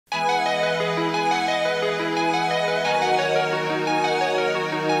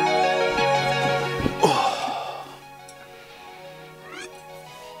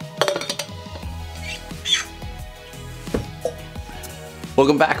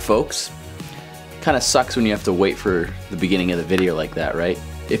Welcome back, folks. Kind of sucks when you have to wait for the beginning of the video like that, right?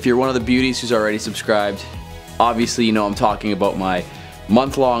 If you're one of the beauties who's already subscribed, obviously you know I'm talking about my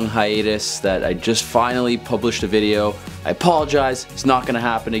month-long hiatus that I just finally published a video. I apologize, it's not gonna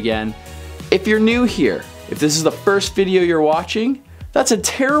happen again. If you're new here, if this is the first video you're watching, that's a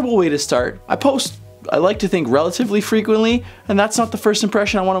terrible way to start. I post, I like to think, relatively frequently, and that's not the first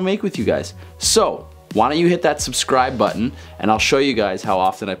impression I want to make with you guys. So why don't you hit that subscribe button and I'll show you guys how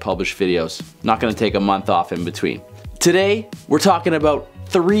often I publish videos. Not gonna take a month off in between. Today, we're talking about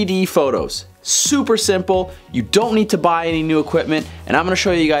 3D photos. Super simple, you don't need to buy any new equipment, and I'm gonna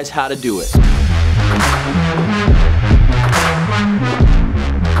show you guys how to do it.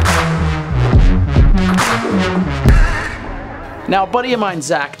 Now, a buddy of mine,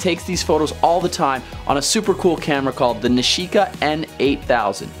 Zach, takes these photos all the time on a super cool camera called the Nishika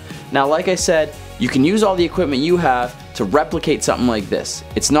N8000. Now, like I said, you can use all the equipment you have to replicate something like this.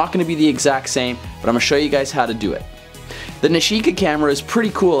 It's not gonna be the exact same, but I'm gonna show you guys how to do it. The Nishika camera is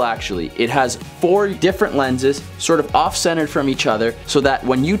pretty cool actually. It has 4 different lenses, sort of off-centered from each other, so that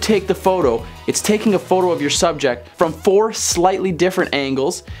when you take the photo, it's taking a photo of your subject from 4 slightly different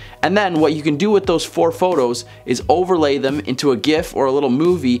angles, and then what you can do with those 4 photos is overlay them into a GIF or a little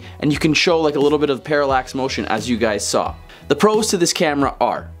movie, and you can show like a little bit of parallax motion as you guys saw. The pros to this camera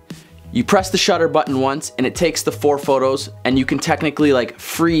are, you press the shutter button once and it takes the 4 photos, and you can technically like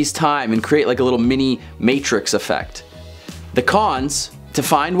freeze time and create like a little mini matrix effect. The cons, to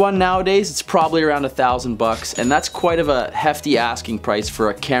find one nowadays, it's probably around $1,000 bucks, and that's quite of a hefty asking price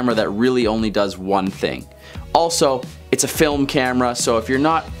for a camera that really only does one thing. Also, it's a film camera, so if you're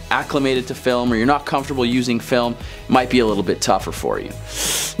not acclimated to film or you're not comfortable using film, it might be a little bit tougher for you.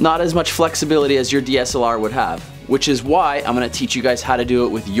 Not as much flexibility as your DSLR would have, which is why I'm gonna teach you guys how to do it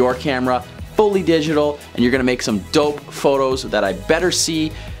with your camera, fully digital, and you're gonna make some dope photos that I better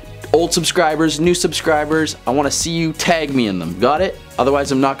see. Old subscribers, new subscribers, I want to see you tag me in them. Got it?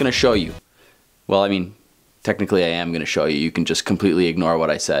 Otherwise, I'm not going to show you. Well, I mean, technically I am going to show you. You can just completely ignore what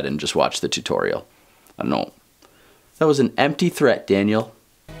I said and just watch the tutorial. I don't know. That was an empty threat, Daniel.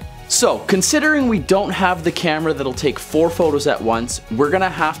 So, considering we don't have the camera that'll take 4 photos at once, we're going to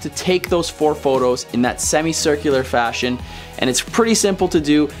have to take those 4 photos in that semicircular fashion, and it's pretty simple to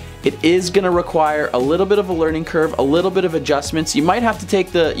do. It is going to require a little bit of a learning curve, a little bit of adjustments. You might have to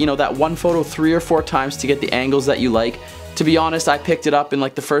take the, that one photo 3 or 4 times to get the angles that you like. To be honest, I picked it up in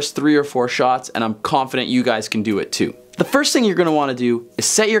like the first 3 or 4 shots, and I'm confident you guys can do it too. The first thing you're going to want to do is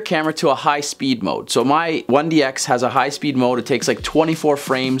set your camera to a high speed mode. So my 1DX has a high speed mode. It takes like 24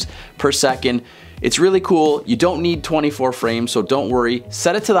 frames per second. It's really cool. You don't need 24 frames, so don't worry.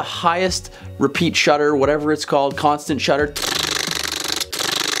 Set it to the highest repeat shutter, whatever it's called, constant shutter.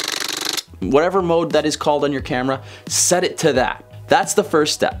 Whatever mode that is called on your camera, set it to that. That's the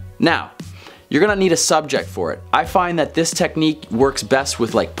first step. Now, you're gonna need a subject for it. I find that this technique works best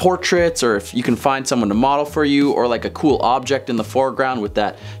with like portraits, or if you can find someone to model for you, or like a cool object in the foreground with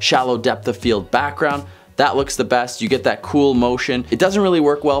that shallow depth of field background. That looks the best. You get that cool motion. It doesn't really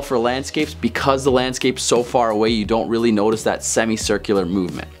work well for landscapes because the landscape's so far away you don't really notice that semicircular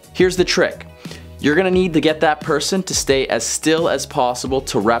movement. Here's the trick. You're gonna need to get that person to stay as still as possible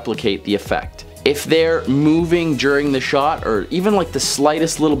to replicate the effect. If they're moving during the shot, or even like the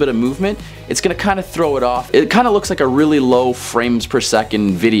slightest little bit of movement, it's gonna kind of throw it off. It kind of looks like a really low frames per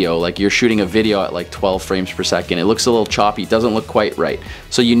second video, like you're shooting a video at like 12 frames per second. It looks a little choppy, doesn't look quite right.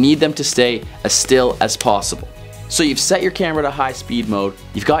 So you need them to stay as still as possible. So you've set your camera to high speed mode,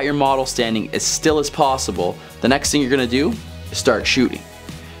 you've got your model standing as still as possible. The next thing you're gonna do is start shooting.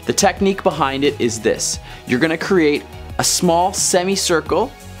 The technique behind it is this. You're gonna create a small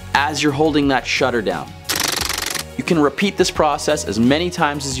semicircle as you're holding that shutter down. You can repeat this process as many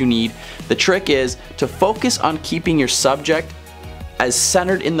times as you need. The trick is to focus on keeping your subject as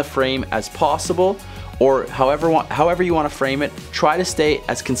centered in the frame as possible, or however you want to frame it. Try to stay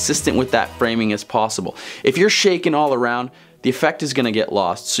as consistent with that framing as possible. If you're shaking all around, the effect is gonna get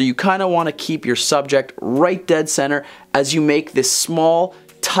lost. So you kind of want to keep your subject right dead center as you make this small,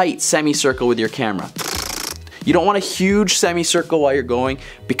 tight semicircle with your camera. You don't want a huge semicircle while you're going,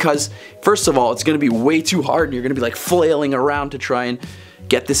 because first of all, it's gonna be way too hard and you're gonna be like flailing around to try and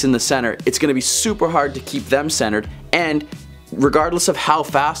get this in the center. It's gonna be super hard to keep them centered, and regardless of how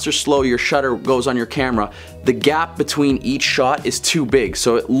fast or slow your shutter goes on your camera, the gap between each shot is too big,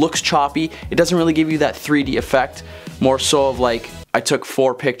 so it looks choppy. It doesn't really give you that 3D effect, more so of like, I took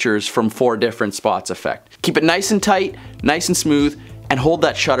 4 pictures from 4 different spots effect. Keep it nice and tight, nice and smooth, and hold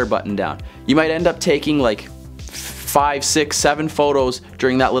that shutter button down. You might end up taking like 5, 6, 7 photos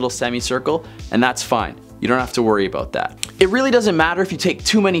during that little semicircle, and that's fine. You don't have to worry about that. It really doesn't matter if you take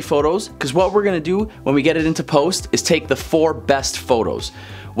too many photos, because what we're gonna do when we get it into post is take the 4 best photos.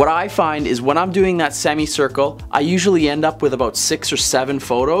 What I find is when I'm doing that semicircle, I usually end up with about 6 or 7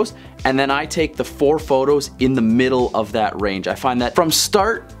 photos, and then I take the 4 photos in the middle of that range. I find that from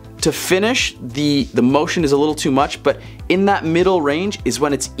start to finish, the motion is a little too much, but in that middle range is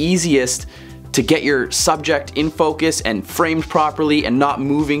when it's easiest to get your subject in focus and framed properly and not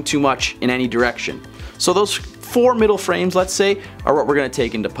moving too much in any direction. So those 4 middle frames, let's say, are what we're gonna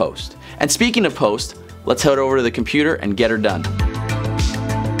take into post. And speaking of post, let's head over to the computer and get her done.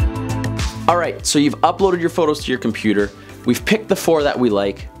 All right, so you've uploaded your photos to your computer. We've picked the 4 that we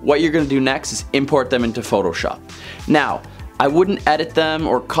like. What you're gonna do next is import them into Photoshop. Now, I wouldn't edit them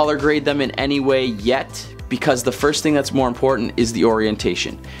or color grade them in any way yet, because the first thing that's more important is the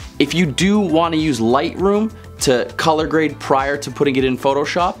orientation. If you do want to use Lightroom to color grade prior to putting it in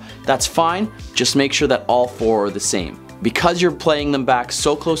Photoshop, that's fine. Just make sure that all 4 are the same. Because you're playing them back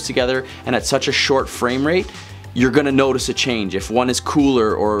so close together and at such a short frame rate, you're gonna notice a change. If one is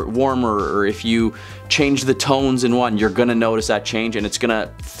cooler or warmer, or if you change the tones in one, you're gonna notice that change, and it's gonna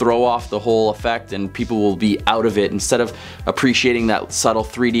throw off the whole effect, and people will be out of it. Instead of appreciating that subtle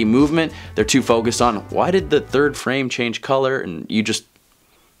 3D movement, they're too focused on, why did the 3rd frame change color? And you just,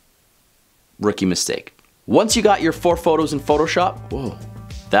 rookie mistake. Once you got your 4 photos in Photoshop, whoa,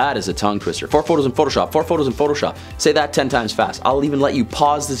 that is a tongue twister. 4 photos in Photoshop, 4 photos in Photoshop. Say that 10 times fast. I'll even let you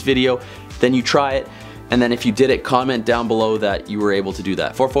pause this video, then you try it, and then if you did it, comment down below that you were able to do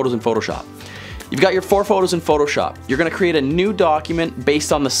that. 4 photos in Photoshop. You've got your 4 photos in Photoshop. You're gonna create a new document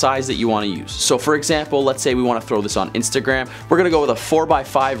based on the size that you wanna use. So for example, let's say we wanna throw this on Instagram. We're gonna go with a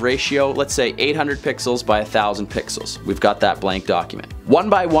 4:5 ratio, let's say 800 pixels by 1000 pixels. We've got that blank document. One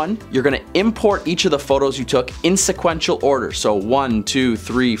by one, you're gonna import each of the photos you took in sequential order. So 1, 2,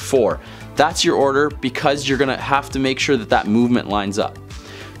 3, 4. That's your order, because you're gonna have to make sure that that movement lines up.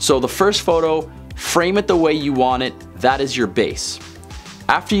 So the first photo, frame it the way you want it. That is your base.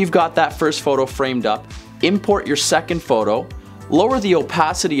 After you've got that first photo framed up, import your second photo, lower the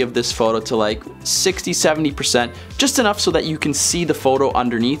opacity of this photo to like 60–70%, just enough so that you can see the photo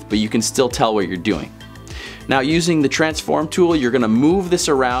underneath, but you can still tell what you're doing. Now, using the transform tool, you're gonna move this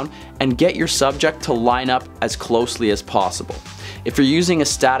around and get your subject to line up as closely as possible. If you're using a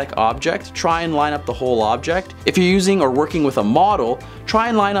static object, try and line up the whole object. If you're using or working with a model, try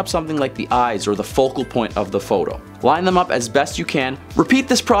and line up something like the eyes or the focal point of the photo. Line them up as best you can. Repeat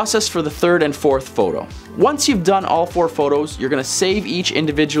this process for the 3rd and 4th photo. Once you've done all 4 photos, you're gonna save each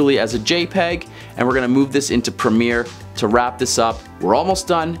individually as a JPEG, and we're gonna move this into Premiere to wrap this up. We're almost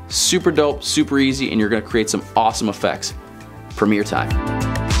done. Super dope, super easy, and you're gonna create some awesome effects. Premiere time.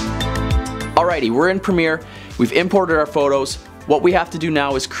 Alrighty, we're in Premiere. We've imported our photos. What we have to do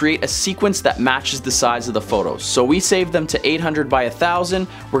now is create a sequence that matches the size of the photos. So we saved them to 800 by 1000.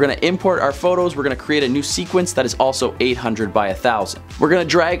 We're gonna import our photos. We're gonna create a new sequence that is also 800 by 1000. We're gonna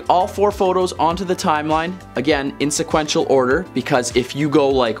drag all 4 photos onto the timeline, again, in sequential order, because if you go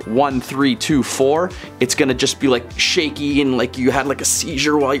like 1, 3, 2, 4, it's gonna just be like shaky and like you had like a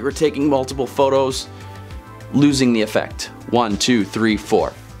seizure while you were taking multiple photos, losing the effect. 1, 2, 3,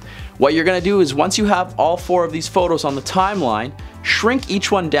 4. What you're gonna do is, once you have all 4 of these photos on the timeline, shrink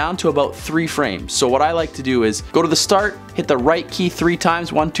each one down to about 3 frames. So what I like to do is go to the start, hit the right key 3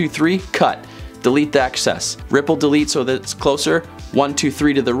 times, 1, 2, 3, cut. Delete the excess. Ripple delete so that it's closer. 1, 2,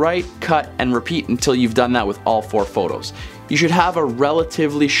 3 to the right, cut, and repeat until you've done that with all 4 photos. You should have a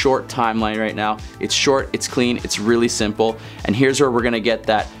relatively short timeline right now. It's short, it's clean, it's really simple, and here's where we're gonna get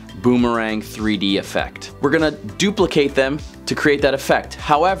that boomerang 3D effect. We're gonna duplicate them to create that effect.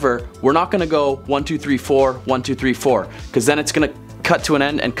 However, we're not gonna go 1, 2, 3, 4, 1, 2, 3, 4, because then it's gonna cut to an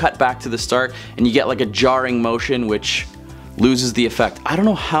end and cut back to the start, and you get like a jarring motion which loses the effect. I don't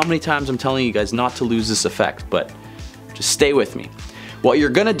know how many times I'm telling you guys not to lose this effect, but just stay with me. What you're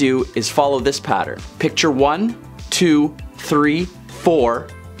gonna do is follow this pattern. Picture 1, 2, 3, 4,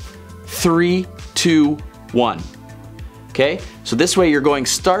 3, 2, 1. Okay, so this way you're going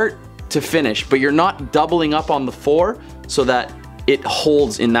start to finish, but you're not doubling up on the 4 so that it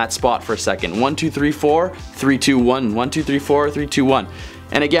holds in that spot for a second. 1, 2, 3, 4, 3, 2, 1, 1, 2, 3, 4, 3, 2, 1.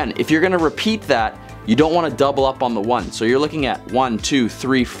 And again, if you're gonna repeat that, you don't wanna double up on the 1. So you're looking at 1, 2,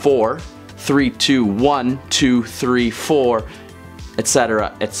 3, 4, 3, 2, 1, 2, 3, 4,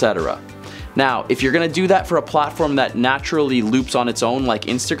 etc., etc. Now, if you're gonna do that for a platform that naturally loops on its own like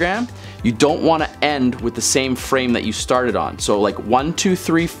Instagram, you don't wanna end with the same frame that you started on. So like 1, 2,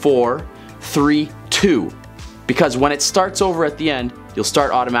 3, 4, 3, 2, because when it starts over at the end, you'll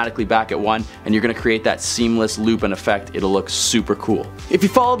start automatically back at 1 and you're going to create that seamless loop and effect. It'll look super cool. If you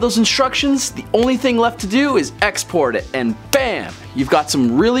followed those instructions, the only thing left to do is export it, and bam! You've got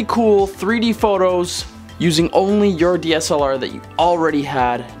some really cool 3D photos using only your DSLR that you already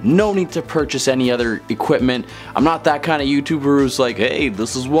had. No need to purchase any other equipment. I'm not that kind of YouTuber who's like, hey,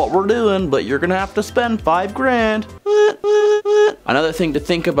 this is what we're doing, but you're gonna have to spend 5 grand. Another thing to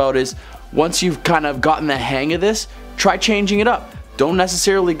think about is, once you've kind of gotten the hang of this, try changing it up. Don't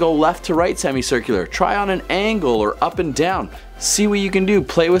necessarily go left to right semicircular. Try on an angle or up and down. See what you can do.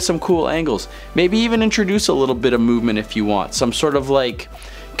 Play with some cool angles. Maybe even introduce a little bit of movement if you want. Some sort of like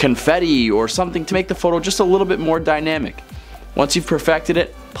confetti or something to make the photo just a little bit more dynamic. Once you've perfected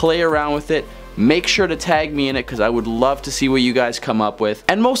it, play around with it. Make sure to tag me in it because I would love to see what you guys come up with.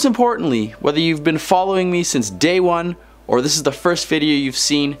 And most importantly, whether you've been following me since day 1 or this is the first video you've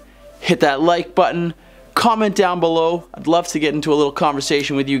seen, hit that like button, comment down below. I'd love to get into a little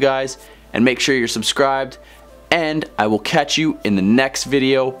conversation with you guys, and make sure you're subscribed, and I will catch you in the next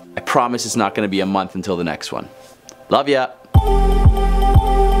video. I promise it's not going to be a month until the next one. Love ya!